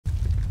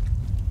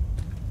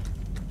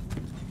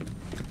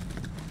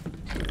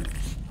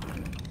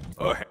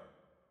Okay.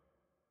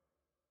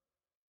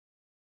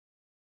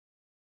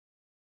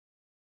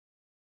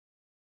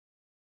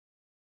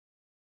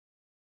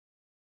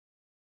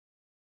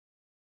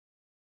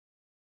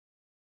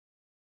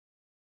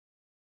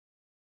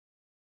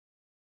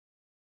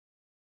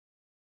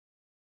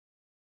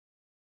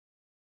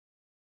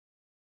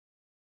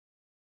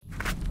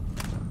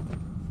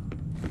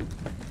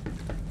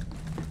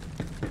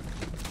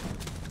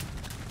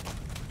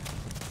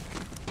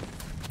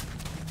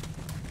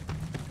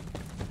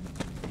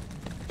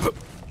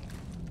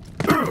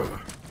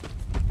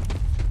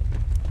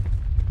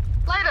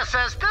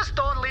 Says this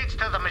door leads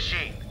to the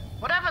machine,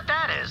 whatever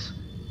that is.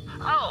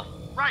 Oh,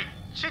 right,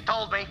 she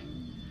told me.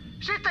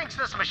 She thinks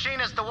this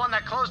machine is the one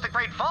that closed the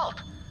Great Vault.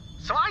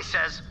 So I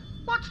says,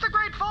 what's the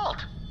Great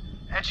Vault?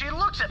 And she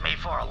looks at me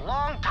for a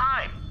long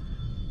time.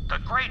 The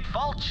Great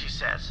Vault, she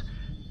says.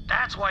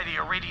 That's why the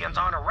Iridians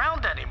aren't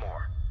around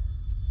anymore.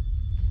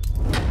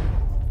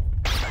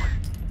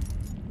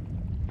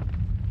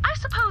 I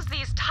suppose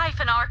these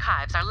Typhon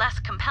archives are less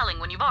compelling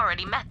when you've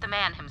already met the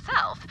man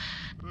himself.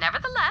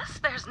 Nevertheless,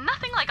 there's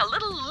nothing like a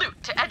little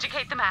loot to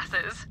educate the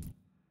masses.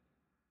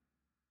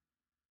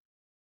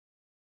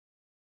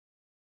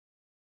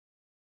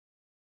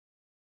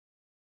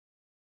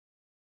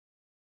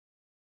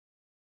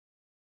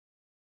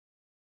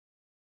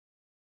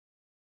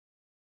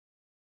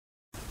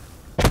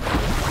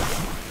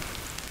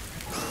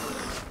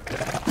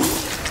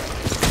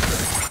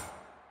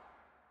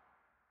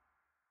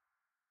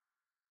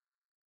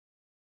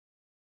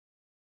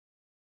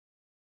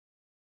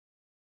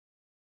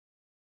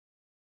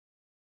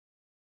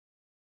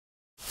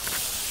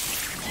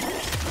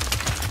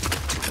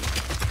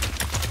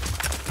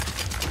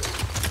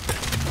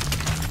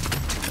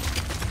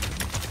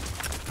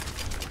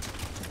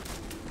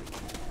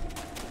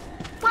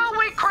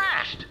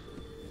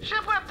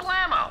 Ship went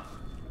blammo.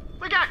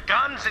 We got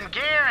guns and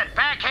gear and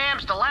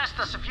backhams to last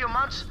us a few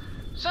months,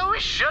 so we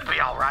should be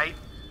alright.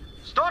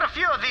 Stored a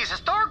few of these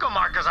historical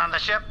markers on the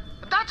ship,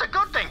 and that's a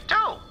good thing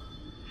too.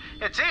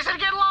 It's easy to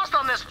get lost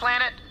on this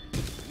planet.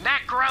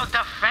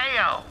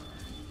 Nekrotafeyo.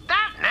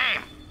 That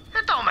name,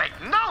 it don't make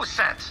no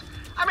sense.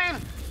 I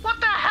mean, what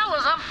the hell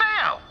is a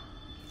Feo?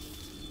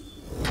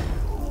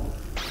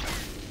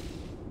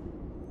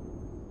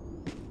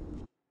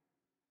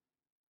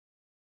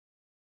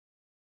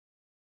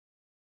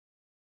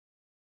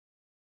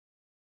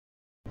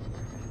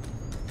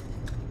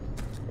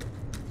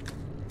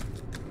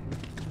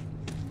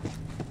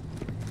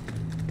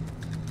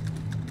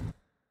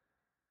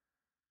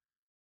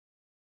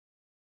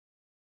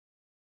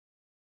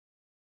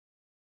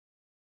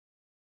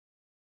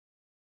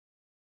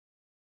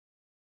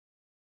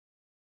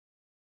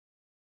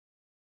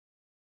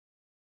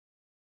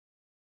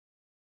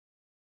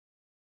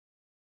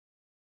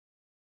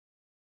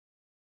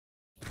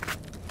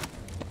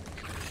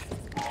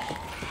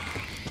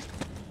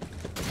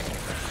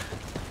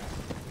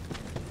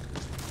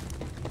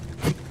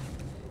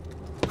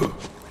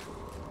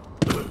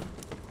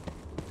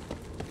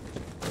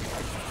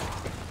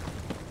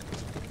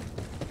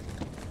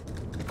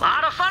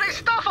 Lot of funny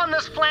stuff on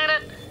this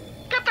planet.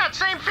 Get that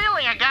same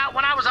feeling I got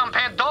when I was on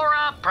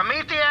Pandora,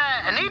 Promethea,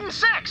 and Eden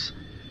 6.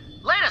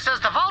 Latest says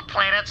the Vault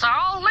planets are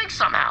all linked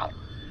somehow.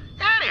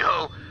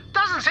 Anywho,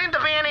 doesn't seem to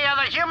be any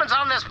other humans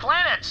on this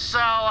planet, so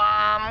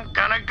I'm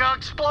gonna go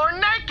explore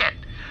naked.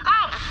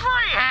 I'm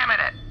free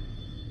hamming it.